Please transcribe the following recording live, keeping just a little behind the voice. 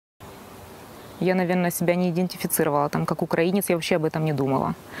я, наверное, себя не идентифицировала. Там, как украинец, я вообще об этом не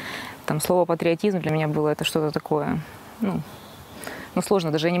думала. Там слово «патриотизм» для меня было это что-то такое, ну,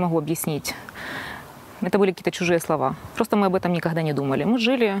 сложно, даже я не могу объяснить. Это были какие-то чужие слова. Просто мы об этом никогда не думали. Мы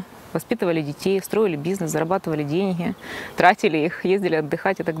жили, воспитывали детей, строили бизнес, зарабатывали деньги, тратили их, ездили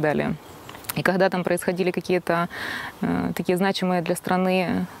отдыхать и так далее. И когда там происходили какие-то такие значимые для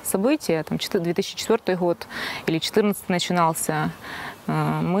страны события, там 2004 год или 2014 начинался,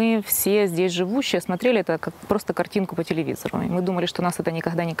 мы все здесь живущие смотрели это как просто картинку по телевизору. И мы думали, что нас это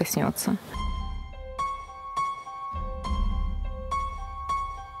никогда не коснется.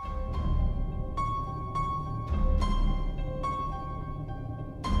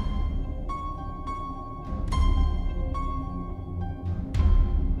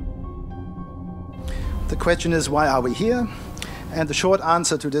 The question is, why are we here? And the short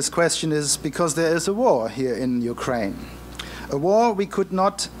answer to this question is because there is a war here in Ukraine. A war we could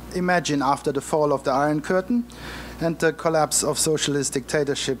not imagine after the fall of the Iron Curtain and the collapse of socialist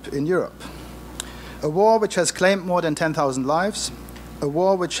dictatorship in Europe. A war which has claimed more than 10,000 lives. A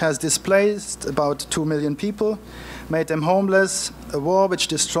war which has displaced about 2 million people, made them homeless. A war which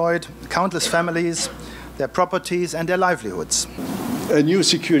destroyed countless families, their properties and their livelihoods. A new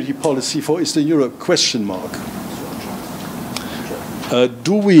security policy for Eastern Europe, question mark.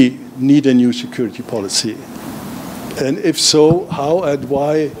 Do we need a new security policy? And if so, how and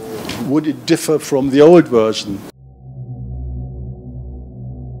why would it differ from the old version?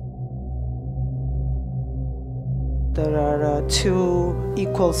 There are two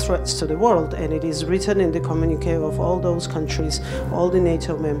equal threats to the world, and it is written in the communique of all those countries. All the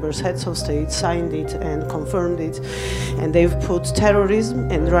NATO members, heads of state, signed it and confirmed it, and they've put terrorism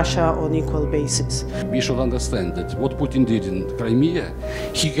and Russia on equal basis. We should understand that what Putin did in Crimea,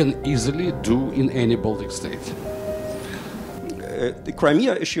 he can easily do in any Baltic state. The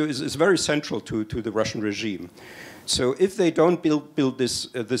Crimea issue is very central to the Russian regime. So if they don't build this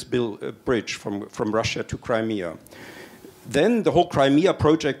bridge from Russia to Crimea, then the whole Crimea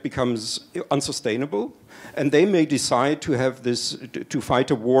project becomes unsustainable, and they may decide to have to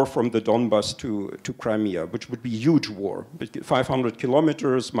fight a war from the Donbas to Crimea, which would be a huge war, 500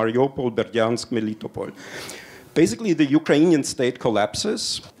 kilometers, Mariupol, Berdyansk, Melitopol. Basically, the Ukrainian state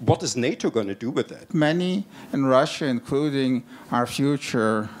collapses. What is NATO going to do with that? Many in Russia, including our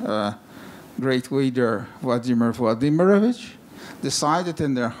future great leader Vladimir Vladimirovich, decided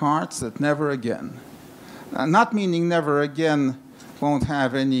in their hearts that never again. Not meaning never again won't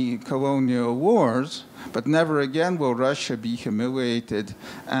have any colonial wars, but never again will Russia be humiliated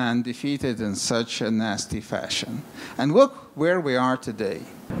and defeated in such a nasty fashion. And look where we are today.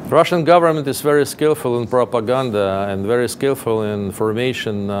 Russian government is very skillful in propaganda and very skillful in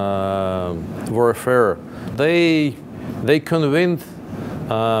information warfare. They convince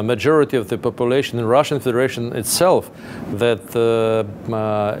majority of the population in Russian Federation itself that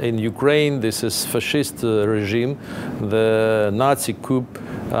in Ukraine this is fascist regime, the Nazi coup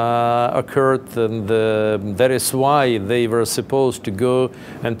occurred, and that is why they were supposed to go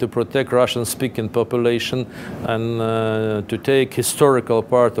and to protect Russian-speaking population and to take historical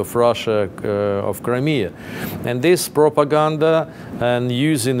part of Russia, of Crimea. And this propaganda and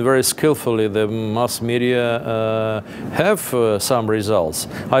using very skillfully the mass media have some results.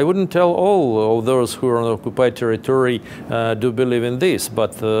 I wouldn't tell all of those who are on occupied territory do believe in this,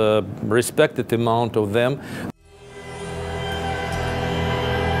 but a respected amount of them.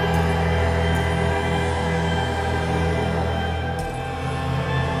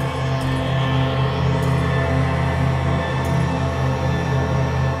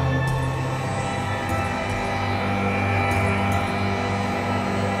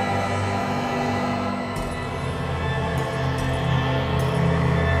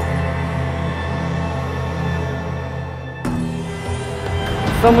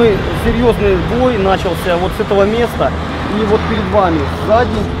 Самый серьезный бой начался вот с этого места, и вот перед вами сзади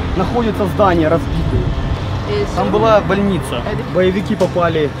находится здание разбитое. Там была больница. Боевики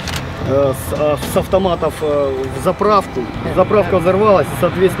попали с автоматов в заправку. Заправка взорвалась,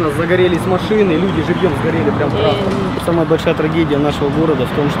 соответственно, загорелись машины, люди живьем сгорели прямо в транспорте. Самая большая трагедия нашего города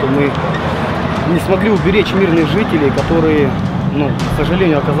в том, что мы не смогли уберечь мирных жителей, которые, к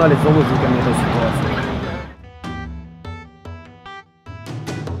сожалению, оказались заложниками этой ситуации.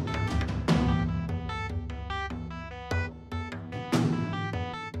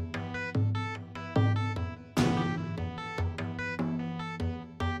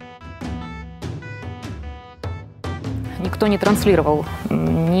 Никто не транслировал,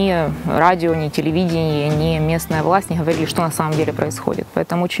 ни радио, ни телевидение, ни местная власть не говорили, что на самом деле происходит.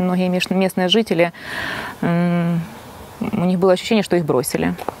 Поэтому очень многие местные жители, у них было ощущение, что их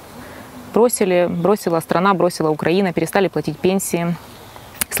бросили. бросила страна, бросила Украина, перестали платить пенсии.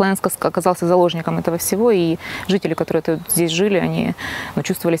 Славянск оказался заложником этого всего, и жители, которые здесь жили, они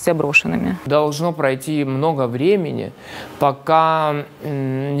чувствовали себя брошенными. Должно пройти много времени, пока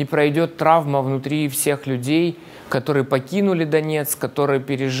не пройдет травма внутри всех людей, которые покинули Донецк, которые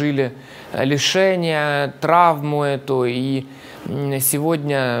пережили лишение, травму эту. И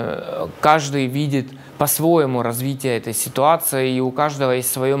сегодня каждый видит по-своему развитие этой ситуации, и у каждого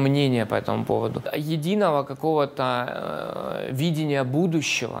есть свое мнение по этому поводу. Единого какого-то видения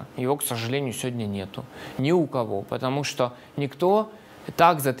будущего, его, к сожалению, сегодня нету. Ни у кого, потому что никто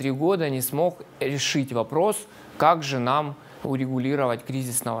так за 3 года не смог решить вопрос, как же нам урегулировать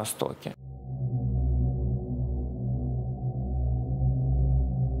кризис на Востоке.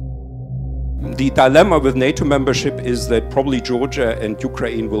 The dilemma with NATO membership is that probably Georgia and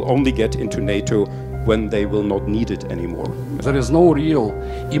Ukraine will only get into NATO when they will not need it anymore. There is no real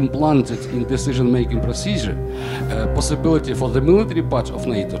implanted in decision-making procedure possibility for the military part of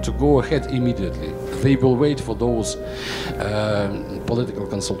NATO to go ahead immediately. They will wait for those political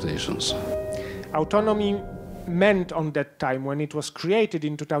consultations. Autonomy meant on that time, when it was created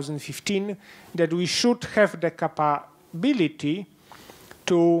in 2015, that we should have the capability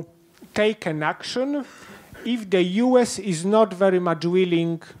to take an action if the US is not very much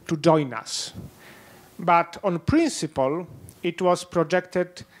willing to join us. But on principle, it was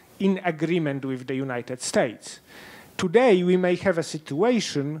projected in agreement with the United States. Today, we may have a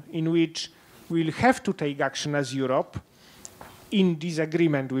situation in which we'll have to take action as Europe in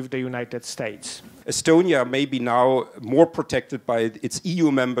disagreement with the United States. Estonia may be now more protected by its EU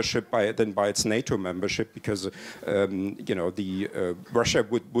membership than by its NATO membership, because Russia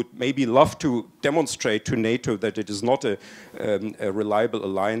would maybe love to demonstrate to NATO that it is not a reliable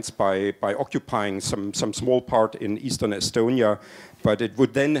alliance by occupying some small part in eastern Estonia, but it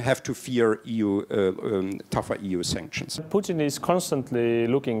would then have to fear tougher EU sanctions. Putin is constantly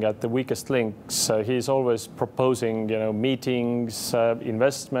looking at the weakest links. He's always proposing, meetings,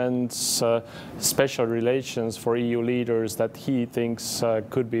 investments, special relations for EU leaders that he thinks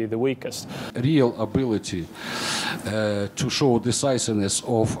could be the weakest. Real ability to show decisiveness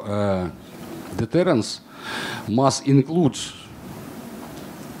of deterrence must include,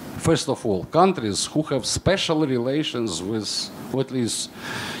 first of all, countries who have special relations with, or at least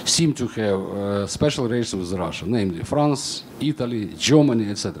seem to have special relations with Russia, namely France, Italy, Germany,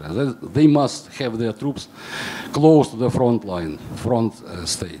 etc. They must have their troops close to the front line, front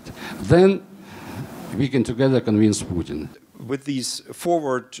state. Then we can together convince Putin. With these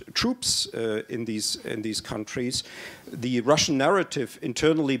forward troops in these countries, the Russian narrative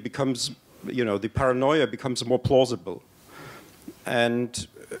internally becomes, the paranoia becomes more plausible. And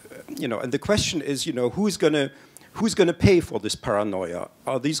and the question is, who's going to pay for this paranoia?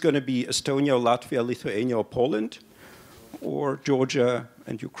 Are these going to be Estonia, Latvia, Lithuania, or Poland, or Georgia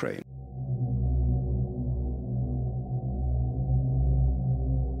and Ukraine?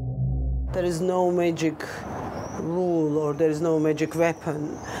 There is no magic rule, or there is no magic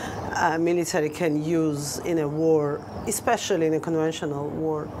weapon a military can use in a war, especially in a conventional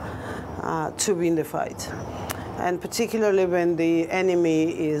war, to win the fight. And particularly when the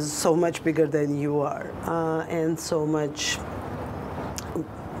enemy is so much bigger than you are, and so much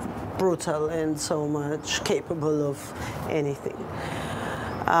brutal and so much capable of anything.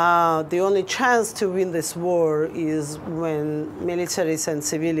 The only chance to win this war is when militaries and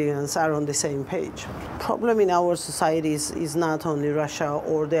civilians are on the same page. The problem in our societies is not only Russia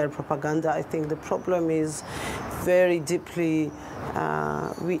or their propaganda. I think the problem is very deeply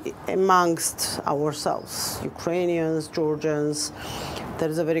amongst ourselves, Ukrainians, Georgians. There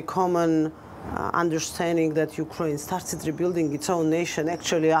is a very common understanding that Ukraine started rebuilding its own nation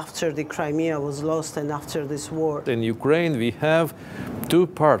actually after the Crimea was lost and after this war. In Ukraine we have two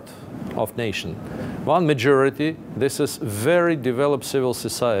parts of nation. One majority, this is very developed civil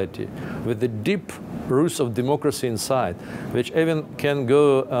society with the deep roots of democracy inside, which even can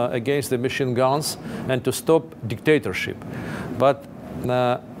go against the machine guns and to stop dictatorship. But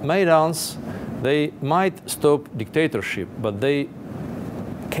Maidans, they might stop dictatorship, but they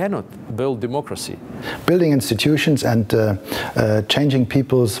cannot build democracy. Building institutions and changing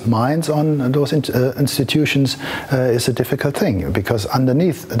people's minds on those institutions is a difficult thing, because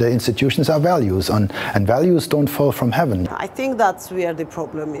underneath the institutions are values, and values don't fall from heaven. I think that's where the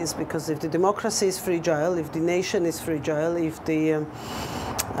problem is, because if the democracy is fragile, if the nation is fragile, if the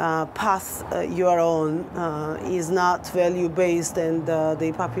path you are on is not value-based and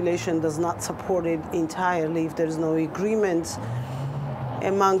the population does not support it entirely, if there is no agreement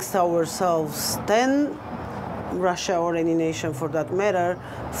amongst ourselves, then Russia or any nation for that matter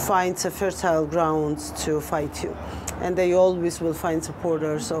finds a fertile ground to fight you. And they always will find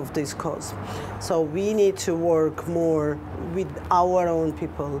supporters of this cause. So we need to work more with our own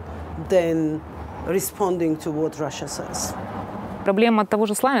people than responding to what Russia says. Проблема того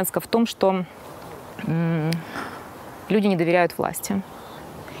же Славянска в том, что люди не доверяют власти.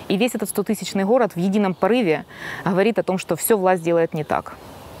 И весь этот 100-тысячный город в едином порыве говорит о том, что все власть делает не так.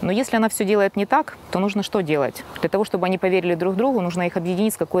 Но если она все делает не так, то нужно что делать? Для того, чтобы они поверили друг другу, нужно их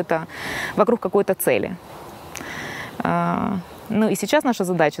объединить вокруг какой-то цели. Ну и сейчас наша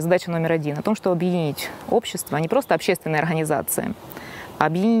задача номер один, о том, чтобы объединить общество, не просто общественные организации, а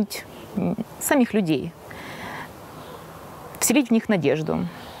объединить самих людей, вселить в них надежду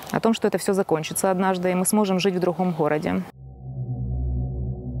о том, что это все закончится однажды, и мы сможем жить в другом городе.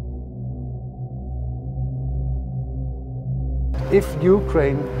 If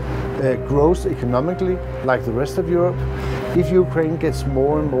Ukraine grows economically like the rest of Europe, if Ukraine gets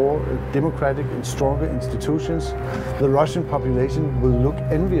more and more democratic and stronger institutions, the Russian population will look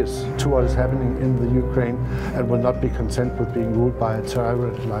envious to what is happening in the Ukraine and will not be content with being ruled by a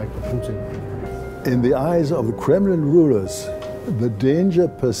tyrant like Putin. In the eyes of the Kremlin rulers, the danger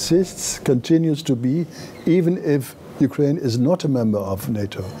persists, continues to be, even if Ukraine is not a member of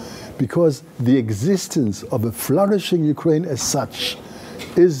NATO, because the existence of a flourishing Ukraine as such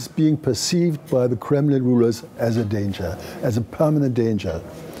is being perceived by the Kremlin rulers as a danger, as a permanent danger,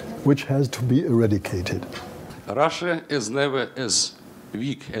 which has to be eradicated. Russia is never as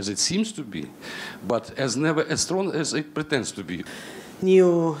weak as it seems to be, but never as strong as it pretends to be.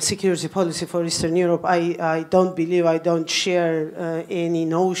 New security policy for Eastern Europe, I don't share any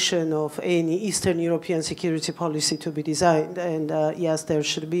notion of any Eastern European security policy to be designed. And yes, there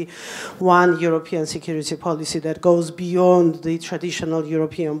should be one European security policy that goes beyond the traditional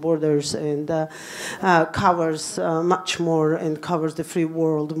European borders and covers much more and covers the free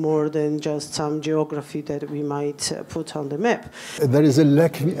world more than just some geography that we might put on the map. There is a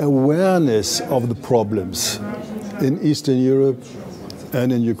lacking awareness of the problems in Eastern Europe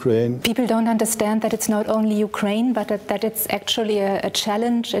and in Ukraine. People don't understand that it's not only Ukraine, but that it's actually a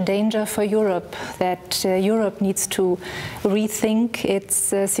challenge, a danger for Europe, that Europe needs to rethink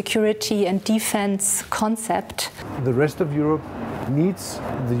its security and defense concept. The rest of Europe needs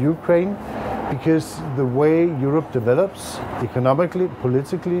the Ukraine because the way Europe develops economically,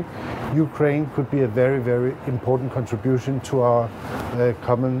 politically, Ukraine could be a very, very important contribution to our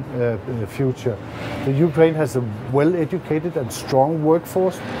common future. The Ukraine has a well-educated and strong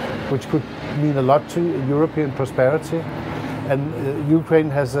workforce, which could mean a lot to European prosperity. And Ukraine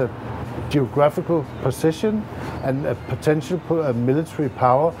has a geographical position and a potential military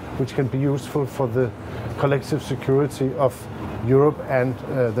power, which can be useful for the collective security of Europe and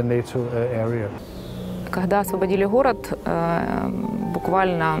the NATO area. Когда освободили город,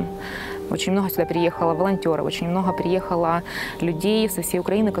 буквально очень много сюда приехало волонтеров, очень много приехало людей со всей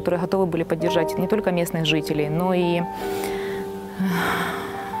Украины, которые готовы были поддержать не только местных жителей, но и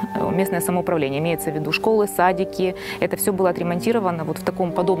местное самоуправление, имеется в виду школы, садики. Это все было отремонтировано вот в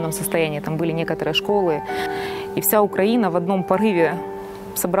таком подобном состоянии. Там были некоторые школы. И вся Украина в одном порыве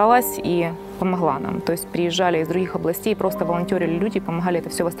собралась и помогла нам. То есть приезжали из других областей, просто волонтерили люди, помогали это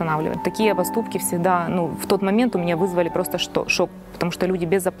все восстанавливать. Такие поступки всегда, в тот момент у меня вызвали просто шок, потому что люди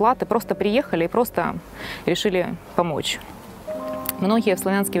без оплаты просто приехали и просто решили помочь. Многие в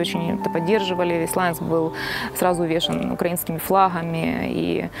Славянске очень это поддерживали, Славянск был сразу увешан украинскими флагами,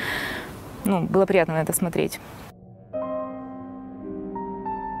 и было приятно на это смотреть.